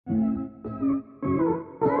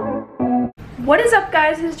What is up,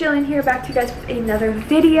 guys? It's Jillian here, back to you guys with another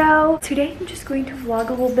video. Today I'm just going to vlog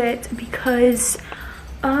a little bit because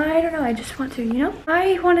I don't know, I just want to,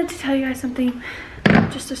 I wanted to tell you guys something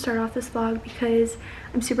just to start off this vlog because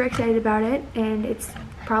I'm super excited about it, and it's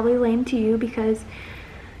probably lame to you because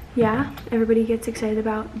yeah, everybody gets excited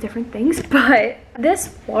about different things, but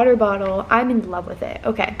this water bottle, I'm in love with it.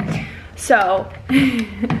 Okay, so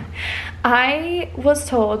I was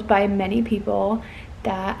told by many people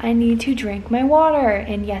that I need to drink my water,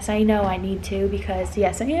 and yes, I know I need to because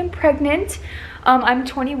yes, I am pregnant. I'm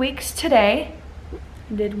 20 weeks today.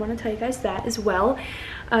 I did want to tell you guys that as well,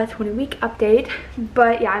 20-week update.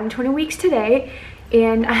 But yeah, I'm 20 weeks today,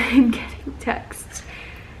 and I'm getting texts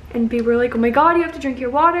and people are like, oh my god, you have to drink your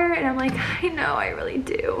water, and I'm like, I know, I really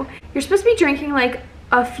do. You're supposed to be drinking like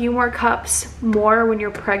a few more cups more when you're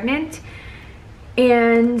pregnant,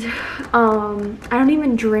 and I don't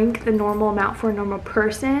even drink the normal amount for a normal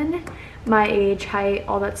person, my age, height,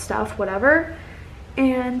 all that stuff, whatever.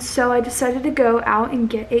 And so I decided to go out and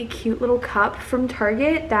get a cute little cup from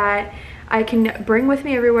Target that I can bring with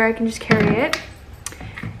me everywhere. I can just carry it.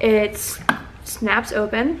 It snaps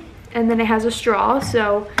open, and then it has a straw,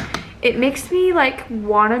 so it makes me like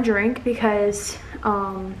want to drink because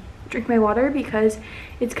drink my water because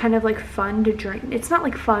it's kind of like fun to drink. It's not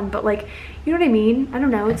like fun, but like, you know what I mean? I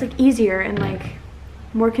don't know, it's like easier and like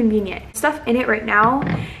more convenient. Stuff in it right now,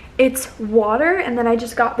 it's water, and then I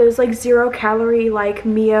just got those like 0-calorie like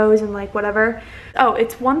Mios and like whatever. Oh,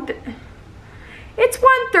 it's 1:30.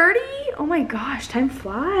 Oh my gosh, time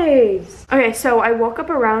flies. Okay, so I woke up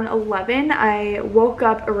around 11. I woke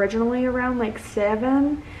up originally around like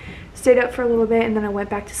 7, stayed up for a little bit, and then I went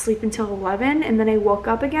back to sleep until 11, and then I woke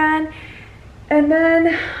up again, and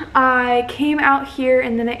then I came out here,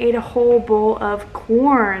 and then I ate a whole bowl of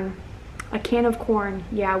corn, a can of corn.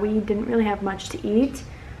 Yeah, we didn't really have much to eat.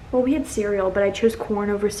 Well, we had cereal, but I chose corn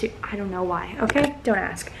over cereal. I don't know why, okay? Don't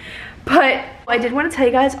ask. But I did want to tell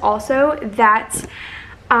you guys also that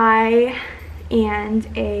I and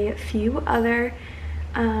a few other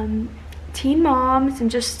teen moms and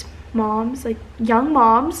just moms, like young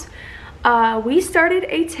moms, we started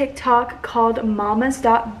a TikTok called momma.bears,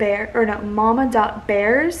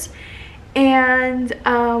 and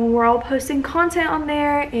we're all posting content on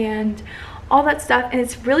there and all that stuff, and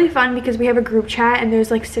it's really fun because we have a group chat and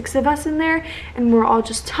there's like 6 of us in there, and we're all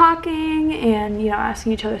just talking and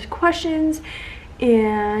asking each other's questions,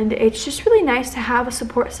 and it's just really nice to have a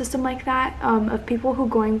support system like that, of people who are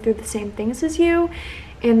going through the same things as you,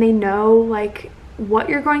 and they know like what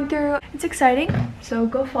you're going through. It's exciting, so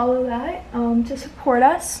go follow that to support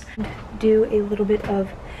us. Do a little bit of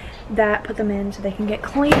that, put them in so they can get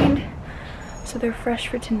cleaned so they're fresh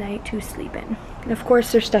for tonight to sleep in. And of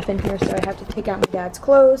course there's stuff in here, so I have to take out my dad's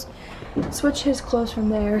clothes, switch his clothes from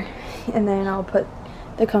there, and then I'll put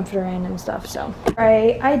the comforter in and stuff. So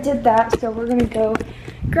I did that, so we're gonna go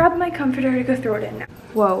grab my comforter to go throw it in now.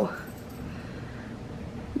 Whoa,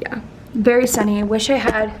 yeah, very sunny. I wish I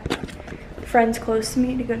had friends close to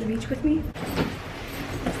me to go to the beach with me.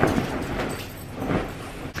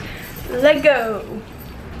 Let go.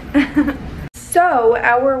 So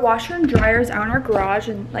our washer and dryer is out in our garage,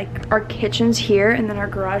 and like our kitchen's here, and then our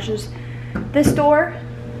garage is this door,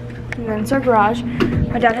 and then it's our garage.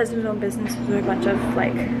 My dad has his own business, so there's a bunch of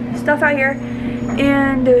like stuff out here,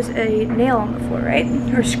 and there's a nail on the floor, right?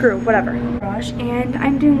 Or screw, whatever. Garage, and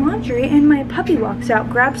I'm doing laundry, and my puppy walks out,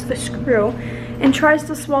 grabs the screw, and tries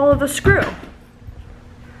to swallow the screw.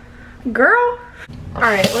 Girl!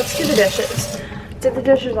 Alright, let's do the dishes. Did the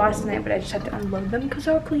dishes last night, but I just have to unload them because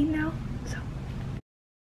they're all clean now. So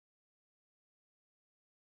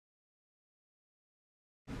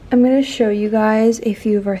I'm gonna show you guys a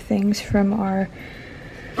few of our things from our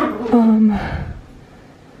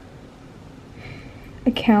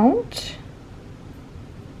account.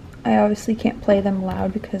 I obviously can't play them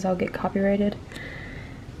loud because I'll get copyrighted,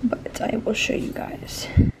 but I will show you guys.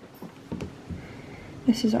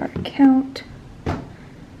 This is our account.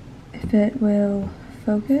 If it will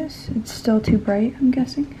focus, it's still too bright, I'm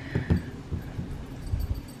guessing.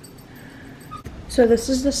 So this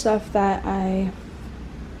is the stuff that I'm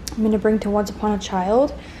gonna bring to Once Upon a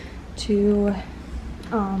Child to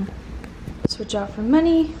switch out for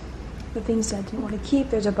money. The things that I didn't want to keep.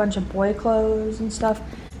 There's a bunch of boy clothes and stuff.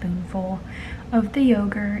 Spoonful of the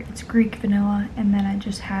yogurt. It's Greek vanilla, and then I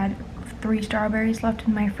just had 3 strawberries left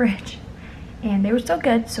in my fridge, and they were still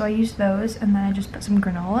good, so I used those, and then I just put some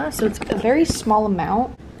granola, so it's a very small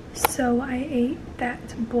amount. So I ate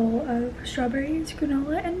that bowl of strawberries,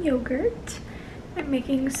 granola, and yogurt. I'm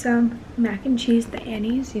making some mac and cheese, the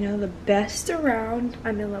Annie's, the best around.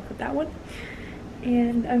 I'm in love with that one.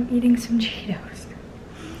 and I'm eating some Cheetos.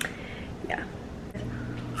 Yeah.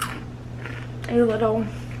 A little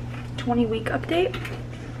 20-week update.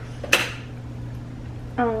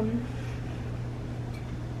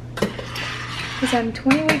 Because I'm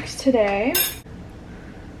 20 weeks today. If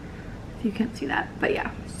you can't see that, but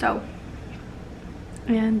yeah, so.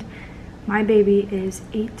 And my baby is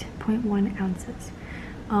 8.1 ounces.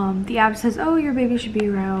 The app says, oh, your baby should be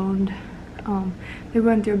around, they're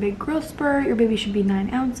going through a big growth spurt, your baby should be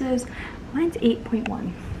 9 ounces. Mine's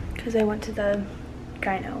 8.1 because I went to the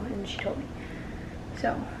gyno and she told me.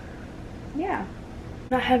 So, yeah.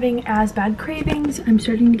 Not having as bad cravings. I'm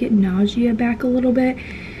starting to get nausea back a little bit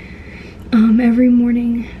every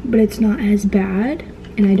morning, but it's not as bad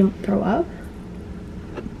and I don't throw up.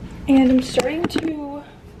 And I'm starting to,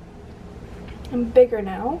 I'm bigger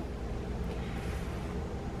now.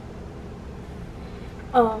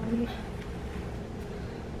 So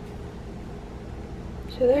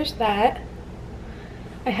there's that.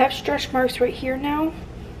 I have stretch marks right here now,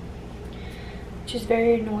 which is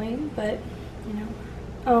very annoying, but you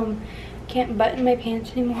know, can't button my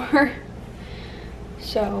pants anymore.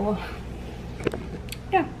 So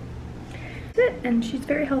yeah, that's it. And she's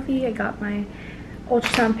very healthy. I got my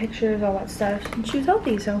ultrasound pictures, all that stuff, and she was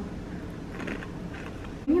healthy, so.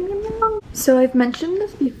 So I've mentioned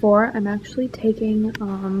this before, I'm actually taking,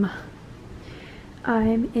 I'm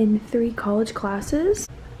in 3 college classes.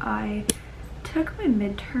 I took my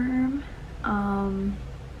midterm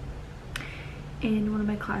in one of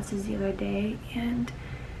my classes the other day, and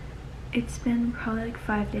it's been probably like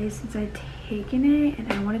 5 days since I've taken it,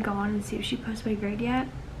 and I want to go on and see if she posts my grade yet,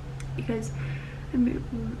 because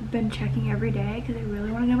I've been checking every day because I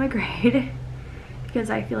really want to know my grade because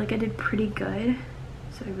I feel like I did pretty good,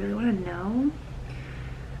 so I really want to know.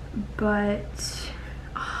 But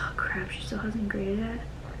oh crap, she still hasn't graded it.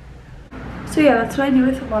 So yeah, that's what I do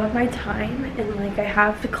with a lot of my time, and like I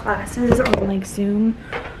have the classes on like Zoom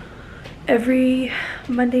every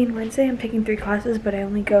Monday and Wednesday. I'm taking 3 classes, but I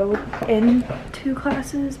only go in 2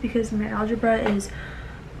 classes because my algebra is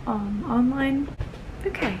online.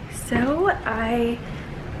 Okay, so I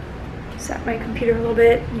sat my computer a little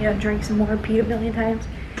bit, you know, drank some more, peed a million times,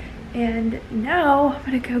 and now I'm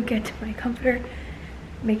gonna go get my comforter,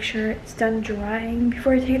 make sure it's done drying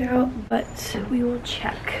before I take it out, but we will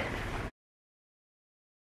check.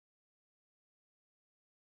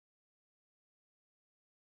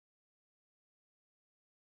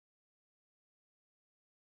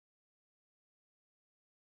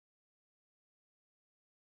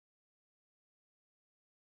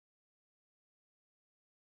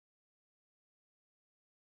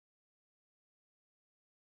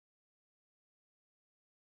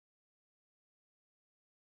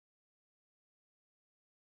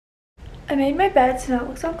 I made my bed, so now it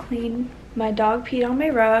looks all clean. My dog peed on my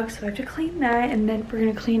rug, so I have to clean that, and then we're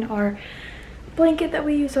gonna clean our blanket that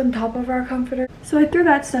we use on top of our comforter. So I threw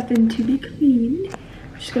that stuff in to be cleaned.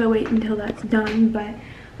 I'm just gonna wait until that's done, but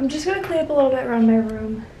I'm just gonna clean up a little bit around my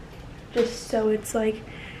room, just so it's like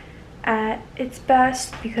at its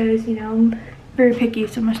best, because you know, I'm very picky,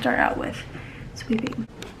 so I'm gonna start out with sweeping.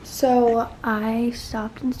 So I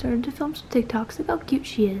stopped and started to film some TikToks. Look how cute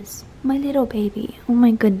she is. My little baby. Oh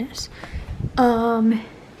my goodness.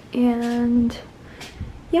 And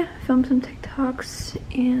yeah, filmed some TikToks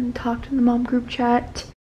and talked in the mom group chat.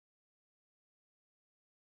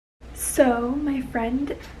 So my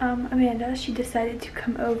friend Amanda, she decided to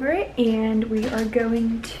come over, and we are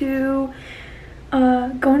going to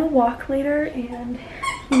go on a walk later and,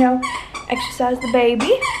 you know, exercise the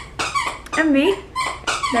baby and me.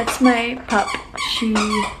 That's my pup. She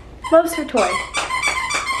loves her toy.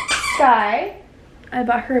 Sky, I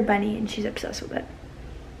bought her a bunny and she's obsessed with it.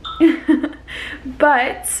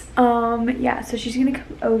 But yeah, so she's gonna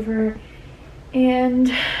come over and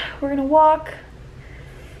we're gonna walk,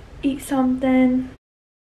 eat something.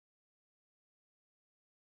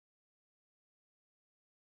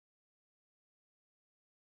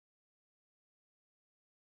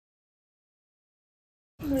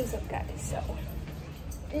 What is up, guys? So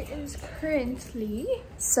it is currently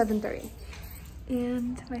 7:30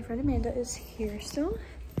 and my friend Amanda is here still,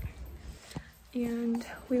 and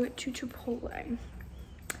we went to Chipotle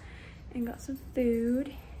and got some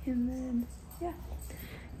food, and then yeah,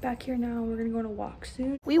 back here now. We're gonna go on a walk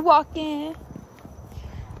soon. We walking.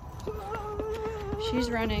 She's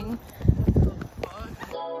running.